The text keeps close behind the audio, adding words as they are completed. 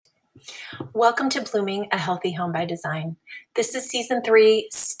Welcome to Blooming a Healthy Home by Design. This is season 3,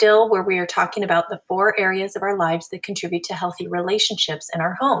 still where we are talking about the 4 areas of our lives that contribute to healthy relationships in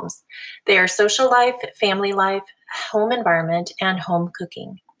our homes. They are social life, family life, home environment, and home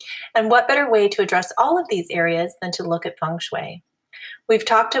cooking. And what better way to address all of these areas than to look at feng shui? We've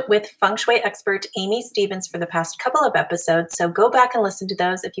talked with feng shui expert Amy Stevens for the past couple of episodes, so go back and listen to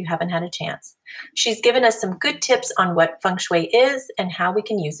those if you haven't had a chance. She's given us some good tips on what feng shui is and how we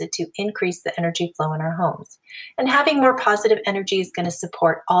can use it to increase the energy flow in our homes. And having more positive energy is going to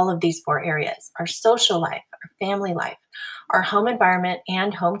support all of these 4 areas: our social life, our family life, our home environment,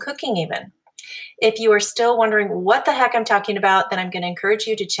 and home cooking even. If you are still wondering what the heck I'm talking about, then I'm going to encourage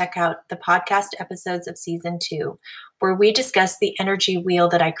you to check out the podcast episodes of season 2, where we discuss the energy wheel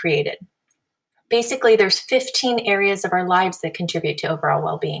that I created. Basically, there's 15 areas of our lives that contribute to overall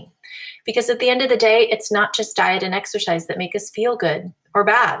well-being. Because at the end of the day, it's not just diet and exercise that make us feel good or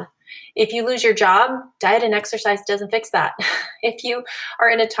bad. If you lose your job, diet and exercise doesn't fix that. If you are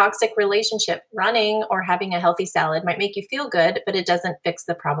in a toxic relationship, running or having a healthy salad might make you feel good, but it doesn't fix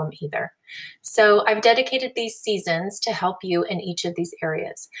the problem either. So I've dedicated these seasons to help you in each of these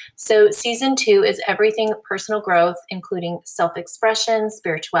areas. So season 2 is everything personal growth, including self-expression,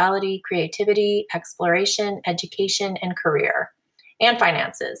 spirituality, creativity, exploration, education, and career, and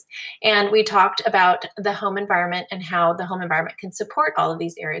finances. And we talked about the home environment and how the home environment can support all of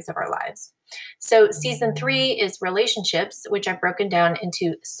these areas of our lives. So season 3 is relationships, which I've broken down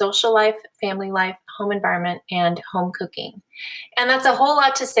into social life, family life, home environment, and home cooking. And that's a whole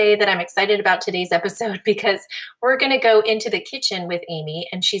lot to say that I'm excited about today's episode, because we're going to go into the kitchen with Amy,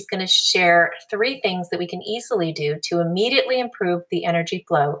 and she's going to share 3 things that we can easily do to immediately improve the energy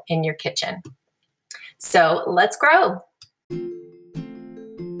flow in your kitchen. So let's grow.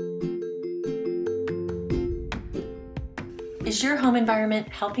 Is your home environment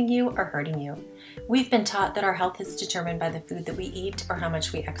helping you or hurting you? We've been taught that our health is determined by the food that we eat or how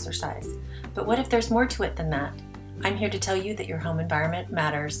much we exercise. But what if there's more to it than that? I'm here to tell you that your home environment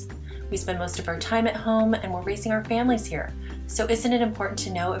matters. We spend most of our time at home and we're raising our families here. So isn't it important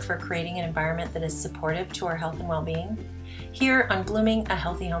to know if we're creating an environment that is supportive to our health and well-being? Here on Blooming a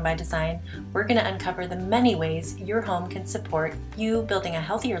Healthy Home by Design, we're going to uncover the many ways your home can support you building a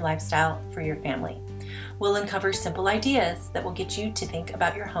healthier lifestyle for your family. We'll uncover simple ideas that will get you to think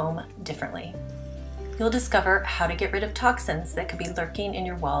about your home differently. You'll discover how to get rid of toxins that could be lurking in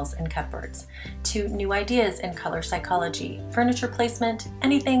your walls and cupboards, to new ideas in color psychology, furniture placement,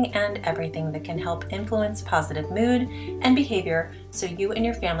 anything and everything that can help influence positive mood and behavior so you and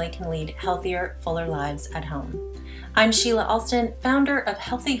your family can lead healthier, fuller lives at home. I'm Sheila Alston, founder of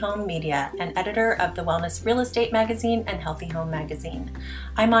Healthy Home Media and editor of the Wellness Real Estate Magazine and Healthy Home Magazine.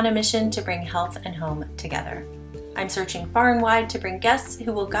 I'm on a mission to bring health and home together. I'm searching far and wide to bring guests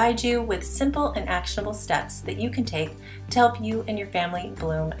who will guide you with simple and actionable steps that you can take to help you and your family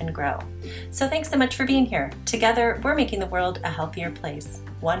bloom and grow. So thanks so much for being here. Together, we're making the world a healthier place,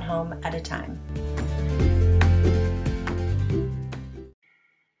 one home at a time.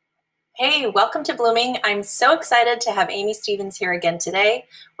 Hey, welcome to Blooming. I'm so excited to have Amy Stevens here again today.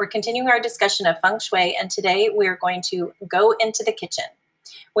 We're continuing our discussion of feng shui, and today we're going to go into the kitchen.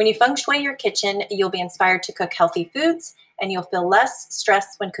 When you feng shui your kitchen, you'll be inspired to cook healthy foods, and you'll feel less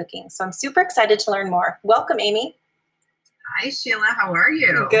stress when cooking. So I'm super excited to learn more. Welcome, Amy. Hi, Sheila. How are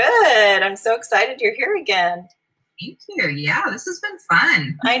you? Good. I'm so excited you're here again. Thank you. Yeah, this has been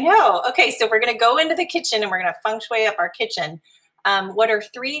fun. I know. Okay, so we're going to go into the kitchen and we're going to feng shui up our kitchen. What are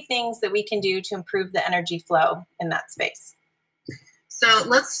 3 things that we can do to improve the energy flow in that space? So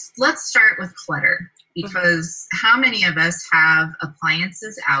let's start with clutter, because how many of us have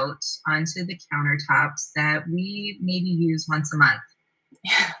appliances out onto the countertops that we maybe use once a month?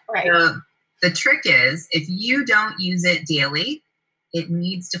 Right. So the trick is, if you don't use it daily, it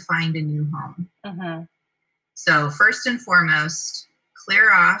needs to find a new home. Mm-hmm. So first and foremost,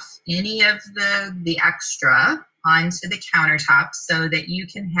 clear off any of the extra onto the countertops so that you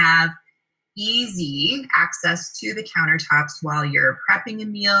can have easy access to the countertops while you're prepping a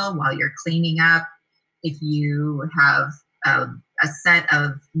meal, while you're cleaning up. If you have a set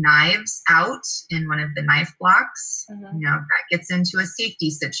of knives out in one of the knife blocks, that gets into a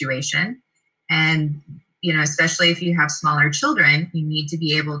safety situation. And, especially if you have smaller children, you need to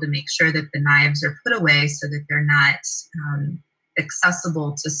be able to make sure that the knives are put away so that they're not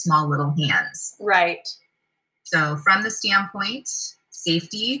accessible to small little hands. Right. So from the standpoint,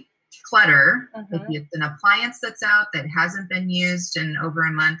 safety, clutter, if it's an appliance that's out that hasn't been used in over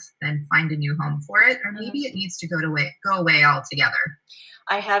a month, then find a new home for it, or maybe it needs to go away altogether.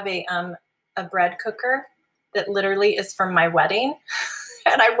 I have a bread cooker that literally is from my wedding.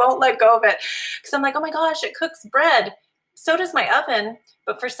 and I won't let go of it because I'm like, oh my gosh, it cooks bread. So does my oven.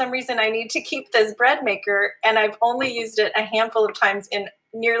 But for some reason, I need to keep this bread maker, and I've only used it a handful of times in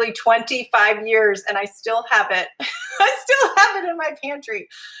nearly 25 years, and I still have it. I still have it in my pantry.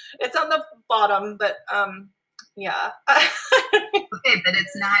 It's on the bottom, but yeah. Okay, but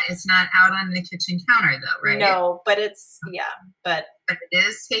it's not out on the kitchen counter though, right? No, but but it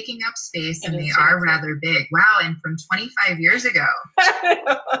is taking up space, and they are rather big. Wow, and from 25 years ago.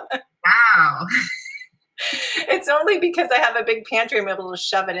 Wow. It's only because I have a big pantry, I'm able to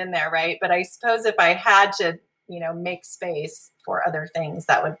shove it in there, right? But I suppose if I had to, make space for other things,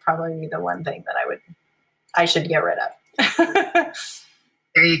 that would probably be the one thing that I should get rid of.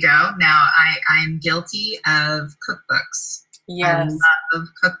 There you go. Now I'm guilty of cookbooks. Yes. I love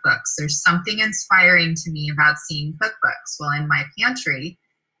cookbooks. There's something inspiring to me about seeing cookbooks. Well, in my pantry,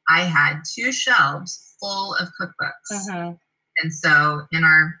 I had 2 shelves full of cookbooks. Mm-hmm. And so in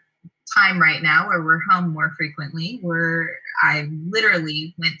our time right now where we're home more frequently, I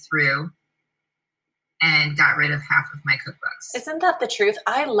literally went through and got rid of half of my cookbooks. Isn't that the truth?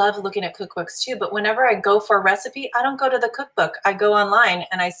 I love looking at cookbooks too, but whenever I go for a recipe, I don't go to the cookbook. I go online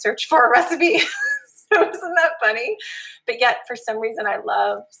and I search for a recipe. So isn't that funny? But yet, for some reason, I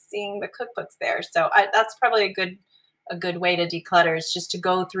love seeing the cookbooks there. So that's probably a good way to declutter, is just to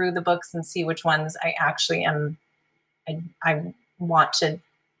go through the books and see which ones I actually I want to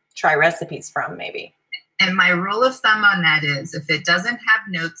try recipes from, maybe. And my rule of thumb on that is, if it doesn't have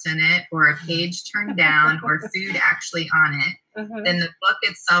notes in it or a page turned down or food actually on it, mm-hmm. then the book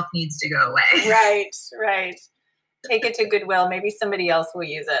itself needs to go away. Right. Take it to Goodwill. Maybe somebody else will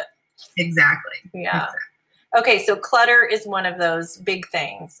use it. Exactly. Yeah. Exactly. Okay, so clutter is one of those big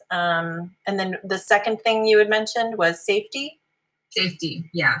things. And then the second thing you had mentioned was safety? Safety,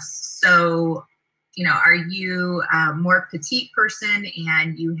 yes. So, are you a more petite person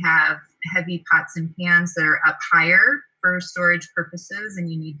and you have heavy pots and pans that are up higher for storage purposes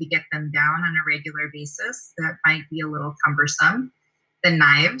and you need to get them down on a regular basis? That might be a little cumbersome. The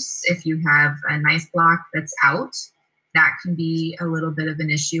knives, if you have a knife block that's out, that can be a little bit of an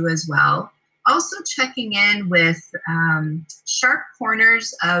issue as well. Also checking in with sharp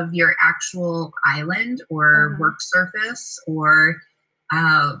corners of your actual island or work surface, or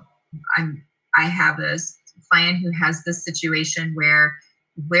I have a client who has this situation where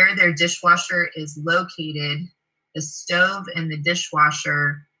their dishwasher is located, the stove and the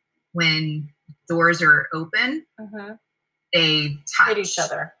dishwasher, when doors are open, they touch. Hit each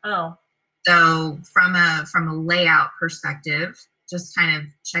other. Oh. So from a layout perspective, just kind of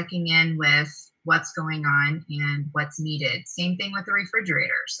checking in with what's going on and what's needed. Same thing with the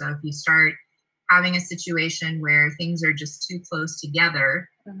refrigerator. So if you start having a situation where things are just too close together,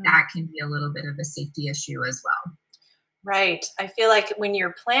 that can be a little bit of a safety issue as well. Right. I feel like when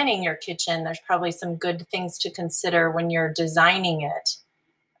you're planning your kitchen, there's probably some good things to consider when you're designing it,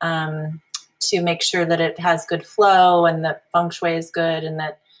 to make sure that it has good flow and that feng shui is good, and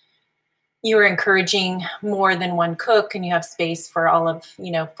that you're encouraging more than one cook and you have space for all of,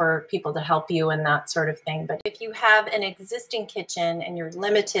 for people to help you and that sort of thing. But if you have an existing kitchen and you're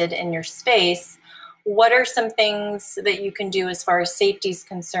limited in your space, what are some things that you can do as far as safety is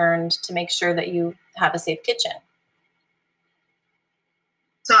concerned to make sure that you have a safe kitchen?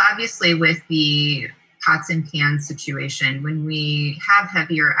 So obviously with the pots and pans situation, when we have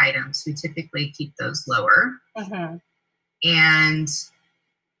heavier items, we typically keep those lower. And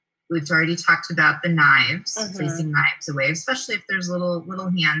we've already talked about the knives, placing knives away, especially if there's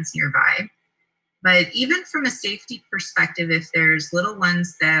little hands nearby. But even from a safety perspective, if there's little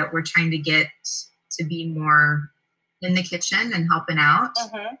ones that we're trying to get to be more in the kitchen and helping out,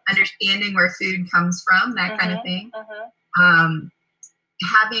 understanding where food comes from, that kind of thing.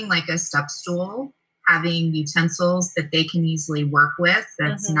 Having like a step stool, having utensils that they can easily work with,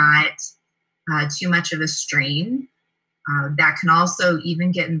 that's not too much of a strain. That can also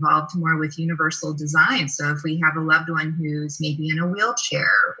even get involved more with universal design. So if we have a loved one who's maybe in a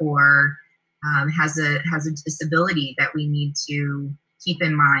wheelchair or has a disability that we need to keep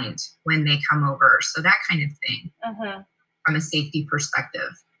in mind when they come over. So that kind of thing from a safety perspective.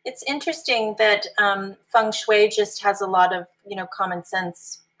 It's interesting that feng shui just has a lot of, common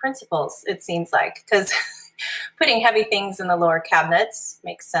sense principles, it seems like, because putting heavy things in the lower cabinets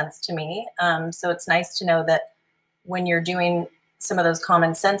makes sense to me. So it's nice to know that when you're doing some of those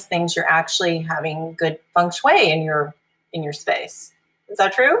common sense things, you're actually having good feng shui in your space. Is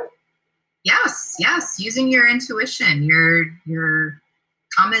that true? Yes. Using your intuition, your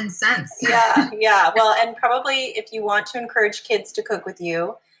common sense. Yeah. Well, and probably if you want to encourage kids to cook with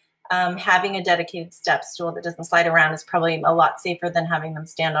you, Having a dedicated step stool that doesn't slide around is probably a lot safer than having them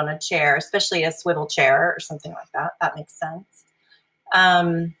stand on a chair, especially a swivel chair or something like that. That makes sense.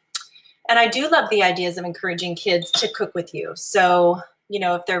 And I do love the ideas of encouraging kids to cook with you. So, you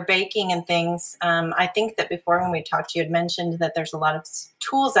know, if they're baking and things, I think that before when we talked, you had mentioned that there's a lot of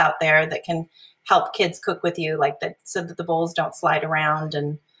tools out there that can help kids cook with you, like that, so that the bowls don't slide around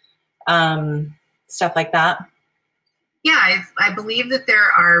and stuff like that. Yeah, I believe that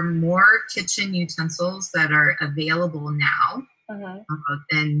there are more kitchen utensils that are available now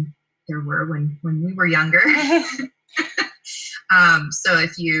than there were when we were younger. So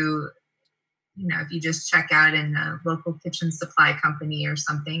if you just check out in a local kitchen supply company or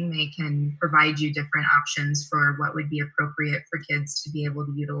something, they can provide you different options for what would be appropriate for kids to be able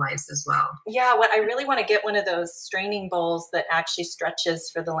to utilize as well. Yeah, what I really want to get one of those straining bowls that actually stretches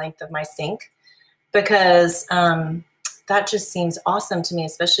for the length of my sink, because that just seems awesome to me,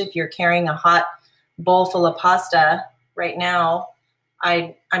 especially if you're carrying a hot bowl full of pasta right now.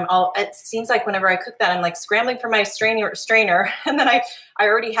 It seems like whenever I cook that, I'm like scrambling for my strainer, and then I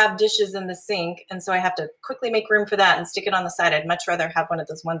already have dishes in the sink, and so I have to quickly make room for that and stick it on the side. I'd much rather have one of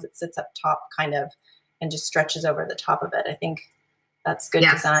those ones that sits up top kind of and just stretches over the top of it. I think that's good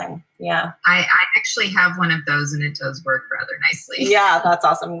design. Yeah. I actually have one of those, and it does work rather nicely. Yeah, that's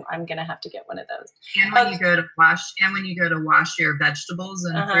awesome. I'm gonna have to get one of those. And when you go to wash your vegetables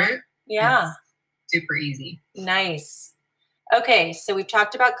and fruit, yeah, it's super easy. Nice. Okay, so we've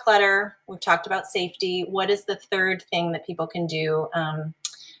talked about clutter. We've talked about safety. What is the third thing that people can do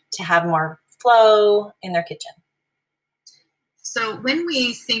to have more flow in their kitchen? So when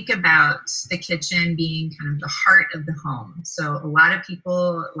we think about the kitchen being kind of the heart of the home, so a lot of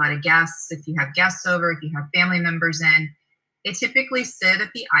people, a lot of guests, if you have guests over, if you have family members in, they typically sit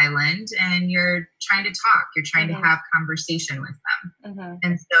at the island and you're trying to talk, you're trying to have conversation with them.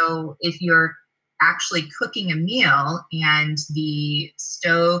 And so if you're actually cooking a meal and the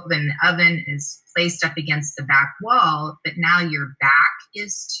stove and the oven is placed up against the back wall, but now your back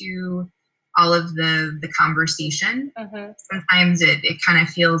is to all of the conversation, sometimes it kind of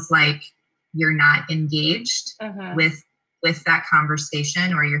feels like you're not engaged with that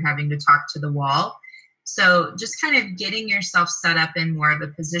conversation, or you're having to talk to the wall. So just kind of getting yourself set up in more of a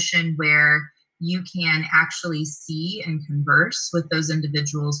position where you can actually see and converse with those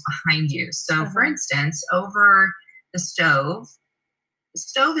individuals behind you. So for instance, over the stove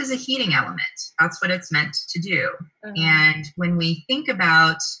is a heating element. That's what it's meant to do. And when we think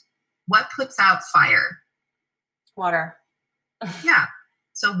about what puts out fire? Water. Yeah.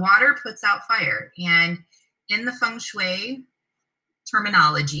 So water puts out fire. And in the feng shui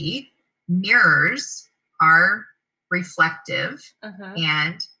terminology, mirrors are reflective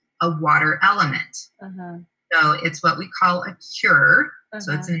and a water element. So it's what we call a cure.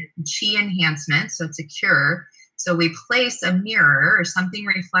 So it's a chi enhancement. So it's a cure. So we place a mirror or something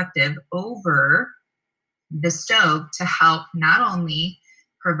reflective over the stove to help not only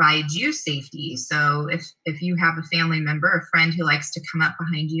provide you safety. So if you have a family member, a friend who likes to come up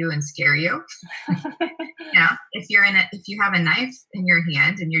behind you and scare you, if you have a knife in your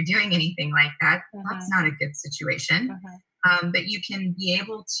hand and you're doing anything like that, that's not a good situation. But you can be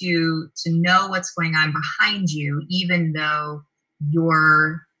able to know what's going on behind you, even though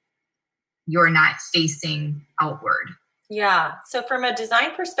you're not facing outward. Yeah. So from a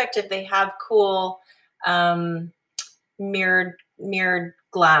design perspective, they have cool mirrored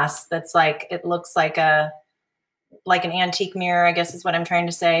glass that's like, it looks like an antique mirror, I guess is what I'm trying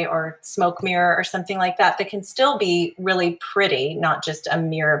to say, or smoke mirror or something like that can still be really pretty, not just a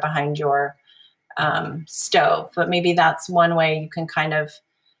mirror behind your stove. But maybe that's one way you can kind of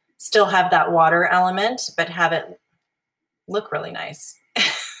still have that water element, but have it look really nice.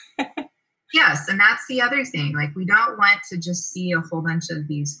 Yes, and that's the other thing. Like, we don't want to just see a whole bunch of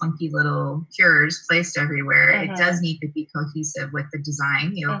these funky little cures placed everywhere. It does need to be cohesive with the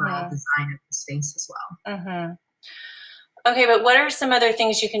design, the overall design of the space as well. Okay, but what are some other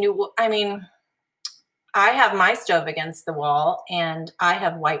things you can do? I mean, I have my stove against the wall and I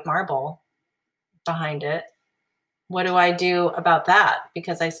have white marble behind it. What do I do about that?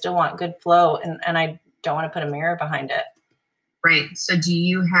 Because I still want good flow and I don't want to put a mirror behind it. Right. So do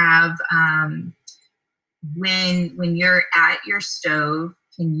you have, when you're at your stove,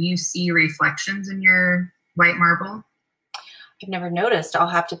 can you see reflections in your white marble? I've never noticed. I'll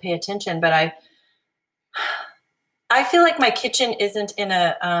have to pay attention, but I feel like my kitchen isn't in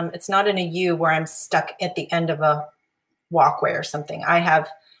it's not in a U where I'm stuck at the end of a walkway or something. I have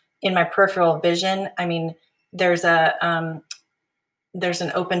in my peripheral vision, I mean, there's a there's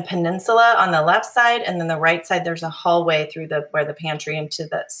an open peninsula on the left side, and then the right side there's a hallway through where the pantry into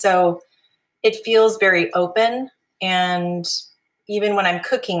the, so it feels very open. And even when I'm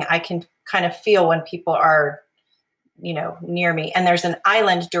cooking, I can kind of feel when people are, near me. And there's an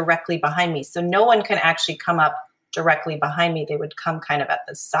island directly behind me, so no one can actually come up directly behind me. They would come kind of at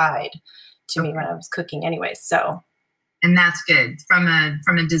the side to me when I was cooking anyway. So, and that's good from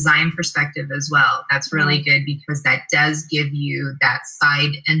a design perspective as well. That's really good, because that does give you that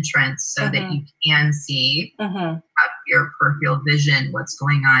side entrance so that you can see your peripheral vision, what's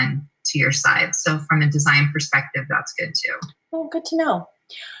going on to your side. So from a design perspective, that's good too. Oh, good to know.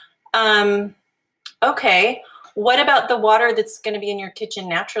 Okay. What about the water that's going to be in your kitchen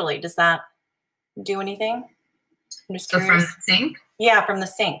naturally? Does that do anything? I'm just curious. So from the sink? Yeah, from the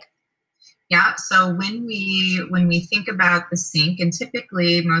sink. Yeah. So when we think about the sink, and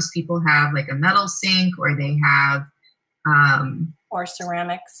typically most people have like a metal sink, or they have or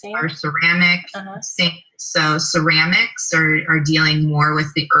ceramic sink. Sink. So ceramics are dealing more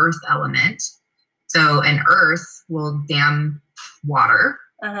with the earth element. So an earth will dam water.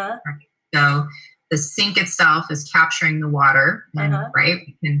 Right? So the sink itself is capturing the water, and right,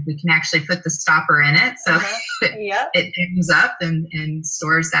 we can actually put the stopper in it, so it dams up and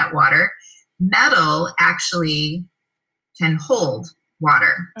stores that water. Metal actually can hold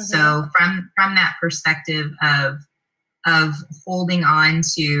water. So from that perspective of holding on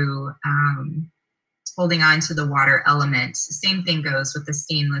to the water element, same thing goes with the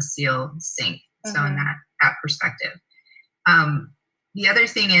stainless steel sink. So in that perspective. The other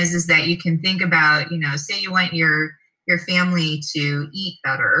thing is that you can think about, say you want your family to eat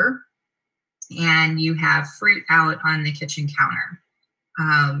better, and you have fruit out on the kitchen counter.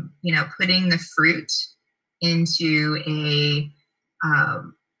 Putting the fruit into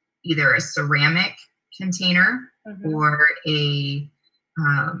either a ceramic container or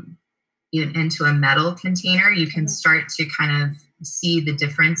into a metal container, you can start to kind of see the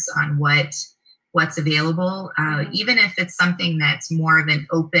difference on what's available, even if it's something that's more of an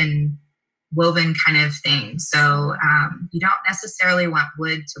open woven kind of thing. So you don't necessarily want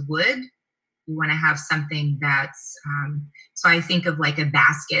wood to wood. You want to have something that's, so I think of like a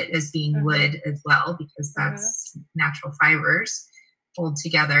basket as being wood as well, because that's natural fibers pulled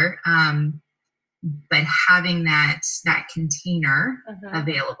together. But having that container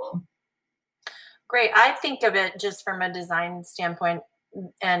available. Great. I think of it just from a design standpoint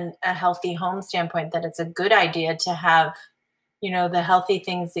and a healthy home standpoint, that it's a good idea to have, the healthy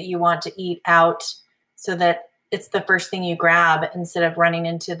things that you want to eat out, so that it's the first thing you grab instead of running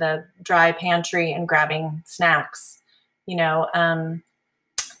into the dry pantry and grabbing snacks, to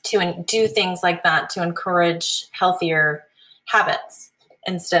do things like that to encourage healthier habits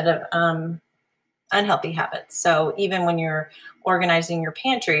instead of unhealthy habits. So even when you're organizing your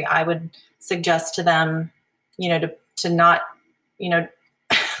pantry, I would suggest to them, to not,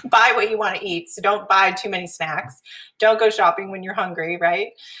 buy what you want to eat. So don't buy too many snacks. Don't go shopping when you're hungry,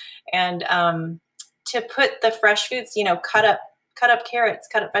 right? And to put the fresh foods, cut up carrots,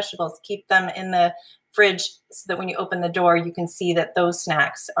 cut up vegetables, keep them in the fridge so that when you open the door, you can see that those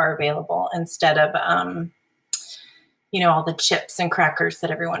snacks are available instead of, all the chips and crackers that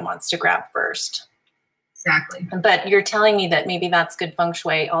everyone wants to grab first. Exactly. But you're telling me that maybe that's good feng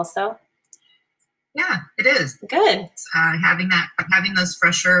shui also? Yeah, it is. Good. Having those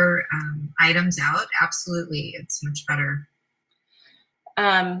fresher items out, absolutely, it's much better.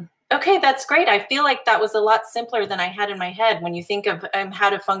 Okay, that's great. I feel like that was a lot simpler than I had in my head. When you think of how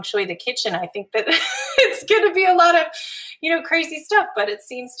to feng shui the kitchen, I think that it's going to be a lot of, crazy stuff. But it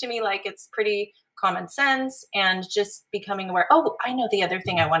seems to me like it's pretty common sense and just becoming aware. Oh, I know the other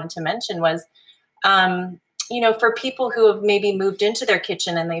thing I wanted to mention was, for people who have maybe moved into their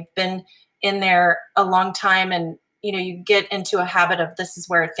kitchen and they've been in there a long time, and you get into a habit of this is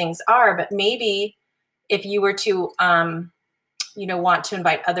where things are. But maybe if you were to want to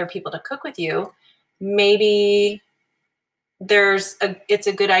invite other people to cook with you, maybe it's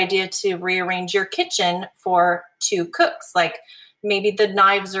a good idea to rearrange your kitchen for two cooks. Like maybe the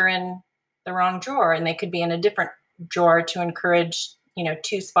knives are in the wrong drawer and they could be in a different drawer to encourage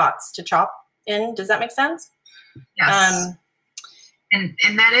two spots to chop in. Does that make sense? Yes.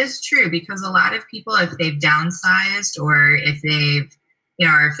 And that is true, because a lot of people, if they've downsized, or if they've,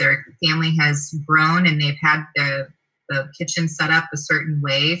 or if their family has grown and they've had the kitchen set up a certain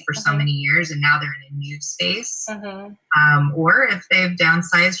way for so many years, and now they're in a new space, or if they've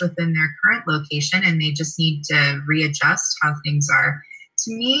downsized within their current location and they just need to readjust how things are.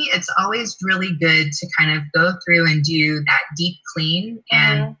 To me, it's always really good to kind of go through and do that deep clean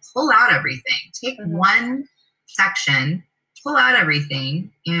and pull out everything. Take one section pull out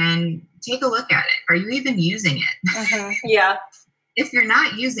everything and take a look at it. Are you even using it? Yeah. If you're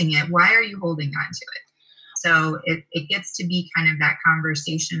not using it, why are you holding on to it? So it gets to be kind of that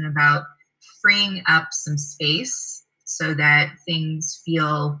conversation about freeing up some space so that things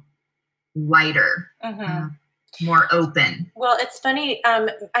feel lighter, more open. Well, it's funny.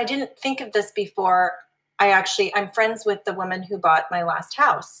 I didn't think of this before. I'm friends with the woman who bought my last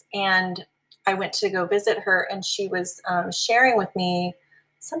house, and I went to go visit her, and she was sharing with me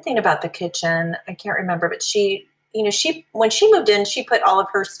something about the kitchen. I can't remember, but when she moved in, she put all of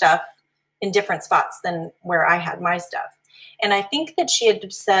her stuff in different spots than where I had my stuff. And I think that she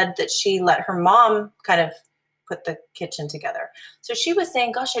had said that she let her mom kind of put the kitchen together. So she was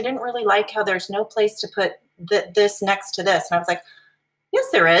saying, gosh, I didn't really like how there's no place to put this next to this. And I was like, yes,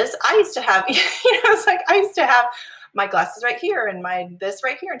 there is. I used to have, I used to have my glasses right here and my this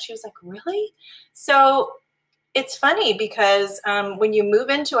right here. And she was like, really? So it's funny because when you move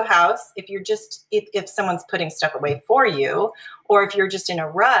into a house, if someone's putting stuff away for you, or if you're just in a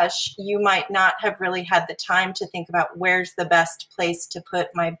rush, you might not have really had the time to think about where's the best place to put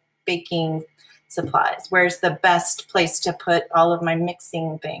my baking supplies, where's the best place to put all of my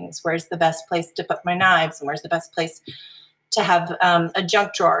mixing things, where's the best place to put my knives, and where's the best place to have a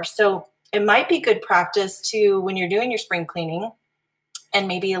junk drawer. So it might be good practice to, when you're doing your spring cleaning, and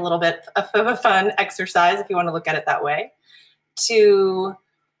maybe a little bit of a fun exercise, if you want to look at it that way, to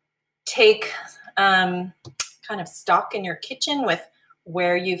take kind of stock in your kitchen with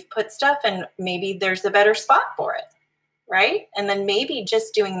where you've put stuff, and maybe there's a better spot for it, right? And then maybe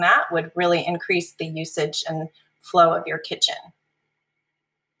just doing that would really increase the usage and flow of your kitchen.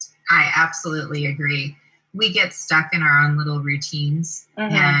 I absolutely agree. We get stuck in our own little routines,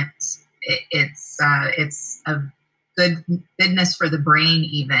 and it's a goodness for the brain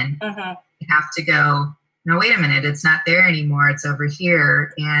even. You have to go, no, wait a minute, it's not there anymore, it's over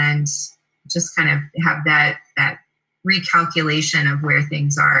here, and just kind of have that recalculation of where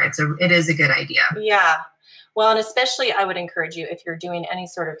things are. It is a good idea. Yeah. Well, and especially I would encourage you, if you're doing any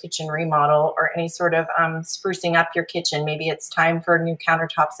sort of kitchen remodel or any sort of sprucing up your kitchen, maybe it's time for new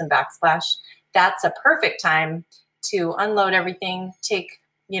countertops and backsplash. That's a perfect time to unload everything, take,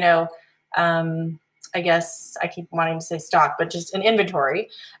 I guess I keep wanting to say stock, but just an inventory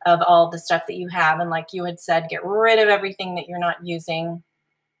of all the stuff that you have. And like you had said, get rid of everything that you're not using.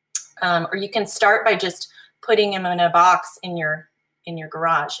 Or you can start by just putting them in a box in your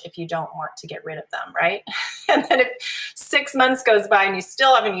garage if you don't want to get rid of them, right? And then if 6 months goes by and you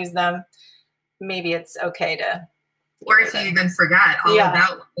still haven't used them, maybe it's okay to. Or if you even forgot all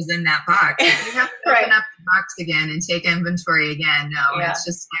about what was in that box. If you have to open up the box again and take inventory again, no, it's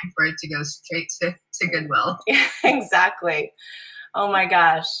just time for it to go straight to Goodwill. Exactly. Oh my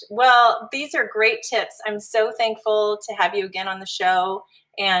gosh. Well, these are great tips. I'm so thankful to have you again on the show.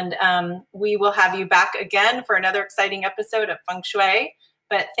 And we will have you back again for another exciting episode of Feng Shui.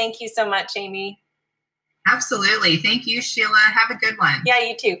 But thank you so much, Amy. Absolutely. Thank you, Sheila. Have a good one. Yeah,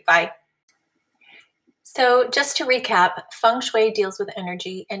 you too. Bye. So just to recap, Feng Shui deals with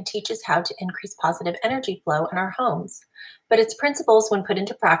energy and teaches how to increase positive energy flow in our homes. But its principles, when put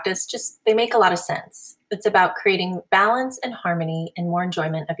into practice, they make a lot of sense. It's about creating balance and harmony and more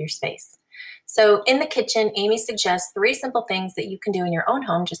enjoyment of your space. So in the kitchen, Amy suggests 3 simple things that you can do in your own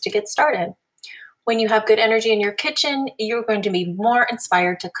home just to get started. When you have good energy in your kitchen, you're going to be more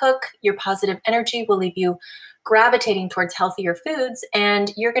inspired to cook. Your positive energy will leave you gravitating towards healthier foods,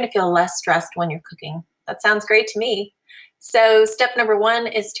 and you're going to feel less stressed when you're cooking. That sounds great to me. So step number 1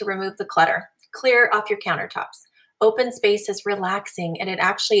 is to remove the clutter. Clear off your countertops. Open space is relaxing, and it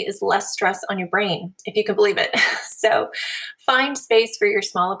actually is less stress on your brain, if you can believe it. So find space for your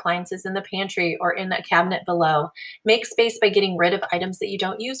small appliances in the pantry or in a cabinet below. Make space by getting rid of items that you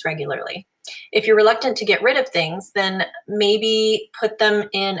don't use regularly. If you're reluctant to get rid of things, then maybe put them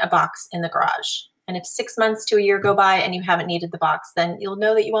in a box in the garage. And if 6 months to a year go by and you haven't needed the box, then you'll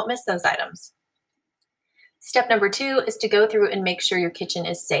know that you won't miss those items. Step number 2 is to go through and make sure your kitchen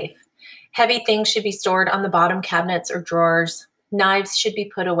is safe. Heavy things should be stored on the bottom cabinets or drawers. Knives should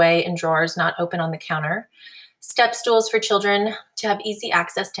be put away in drawers, not open on the counter. Step stools for children to have easy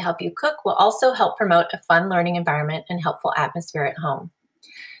access to help you cook will also help promote a fun learning environment and helpful atmosphere at home.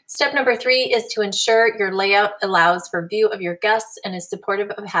 Step number 3 is to ensure your layout allows for view of your guests and is supportive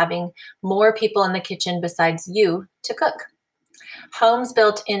of having more people in the kitchen besides you to cook. Homes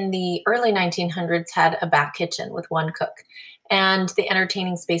built in the early 1900s had a back kitchen with one cook, and the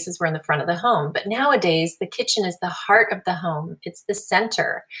entertaining spaces were in the front of the home. But nowadays, the kitchen is the heart of the home. It's the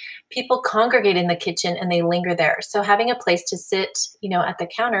center. People congregate in the kitchen and they linger there. So having a place to sit, at the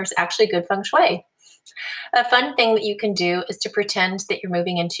counter is actually good feng shui. A fun thing that you can do is to pretend that you're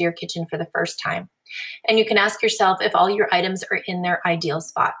moving into your kitchen for the first time. And you can ask yourself if all your items are in their ideal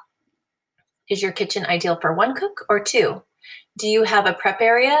spot. Is your kitchen ideal for one cook or two? Do you have a prep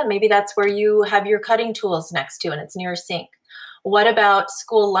area? Maybe that's where you have your cutting tools next to and it's near a sink. What about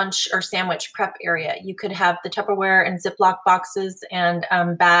school lunch or sandwich prep area? You could have the Tupperware and Ziploc boxes and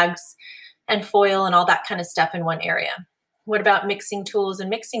bags and foil and all that kind of stuff in one area. What about mixing tools and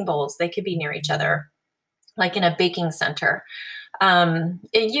mixing bowls? They could be near each other, like in a baking center.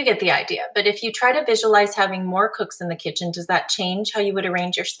 You get the idea. But if you try to visualize having more cooks in the kitchen, does that change how you would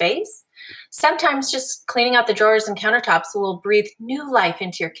arrange your space? Sometimes just cleaning out the drawers and countertops will breathe new life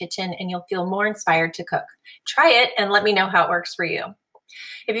into your kitchen and you'll feel more inspired to cook. Try it and let me know how it works for you.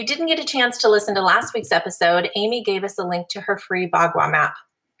 If you didn't get a chance to listen to last week's episode, Amy gave us a link to her free Bagua map.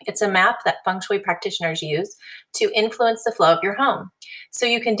 It's a map that feng shui practitioners use to influence the flow of your home. So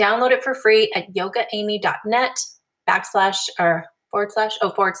you can download it for free at yogaamy.net forward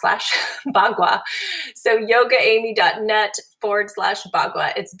slash Bagua. So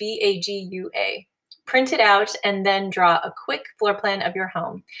yogaamy.net/Bagua. It's Bagua. Print it out and then draw a quick floor plan of your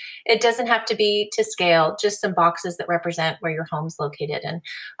home. It doesn't have to be to scale, just some boxes that represent where your home's located. And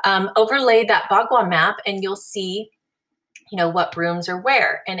overlay that Bagua map and you'll see what rooms are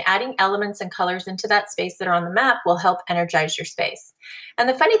where, and adding elements and colors into that space that are on the map will help energize your space. And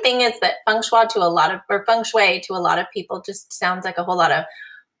the funny thing is that feng shui to a lot of people just sounds like a whole lot of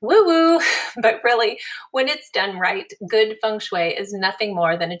woo-woo, but really, when it's done right, good feng shui is nothing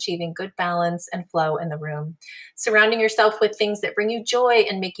more than achieving good balance and flow in the room, surrounding yourself with things that bring you joy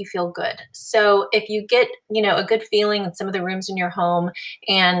and make you feel good. So if you get, a good feeling in some of the rooms in your home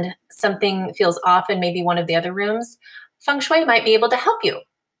and something feels off in maybe one of the other rooms, feng shui might be able to help you.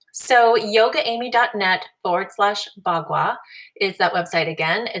 So yogaamy.net/Bagua is that website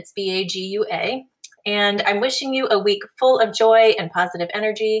again. It's Bagua. And I'm wishing you a week full of joy and positive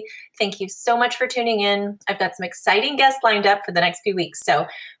energy. Thank you so much for tuning in. I've got some exciting guests lined up for the next few weeks. So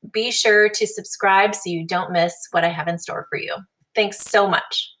be sure to subscribe so you don't miss what I have in store for you. Thanks so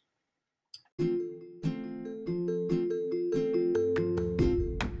much.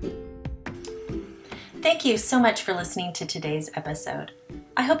 Thank you so much for listening to today's episode.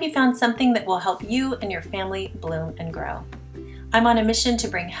 I hope you found something that will help you and your family bloom and grow. I'm on a mission to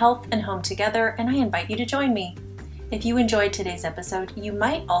bring health and home together, and I invite you to join me. If you enjoyed today's episode, you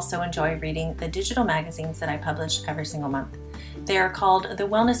might also enjoy reading the digital magazines that I publish every single month. They are called the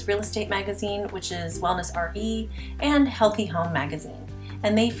Wellness Real Estate Magazine, which is Wellness RE, and Healthy Home Magazine.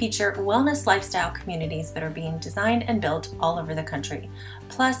 And they feature wellness lifestyle communities that are being designed and built all over the country.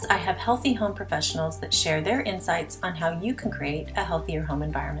 Plus, I have healthy home professionals that share their insights on how you can create a healthier home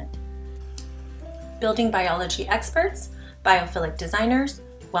environment. Building biology experts, biophilic designers,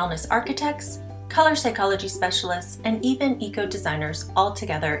 wellness architects, color psychology specialists, and even eco-designers all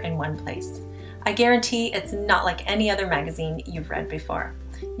together in one place. I guarantee it's not like any other magazine you've read before.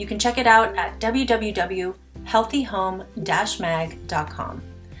 You can check it out at www.healthyhome-mag.com.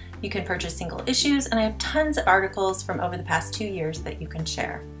 You can purchase single issues, and I have tons of articles from over the past 2 years that you can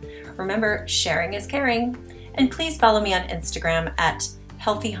share. Remember, sharing is caring, and please follow me on Instagram at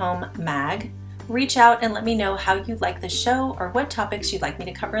healthyhomemag. Reach out and let me know how you like the show or what topics you'd like me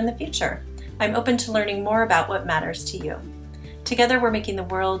to cover in the future. I'm open to learning more about what matters to you. Together, we're making the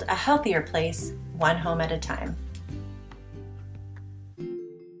world a healthier place, one home at a time.